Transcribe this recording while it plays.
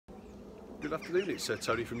Good afternoon, it's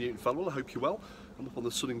Tony from Newton Fallowell. I hope you're well. I'm up on the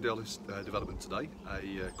Sunningdale development today,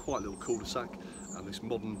 a quiet little cul-de-sac, and this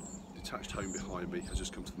modern detached home behind me has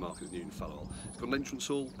just come to the market at Newton Fallowell. It's got an entrance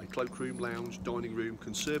hall, a cloakroom, lounge, dining room,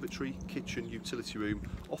 conservatory, kitchen, utility room,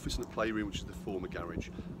 office and a playroom, which is the former garage,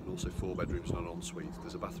 and also 4 bedrooms and an ensuite.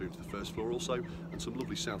 There's a bathroom to the first floor also, and some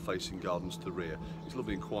lovely south-facing gardens to the rear. It's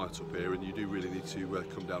lovely and quiet up here, and you do really need to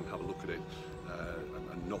come down and have a look at it,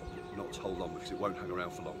 and not hold on, because it won't hang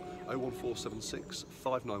around for long. 01476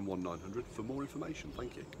 591 900 for more information.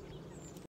 Thank you.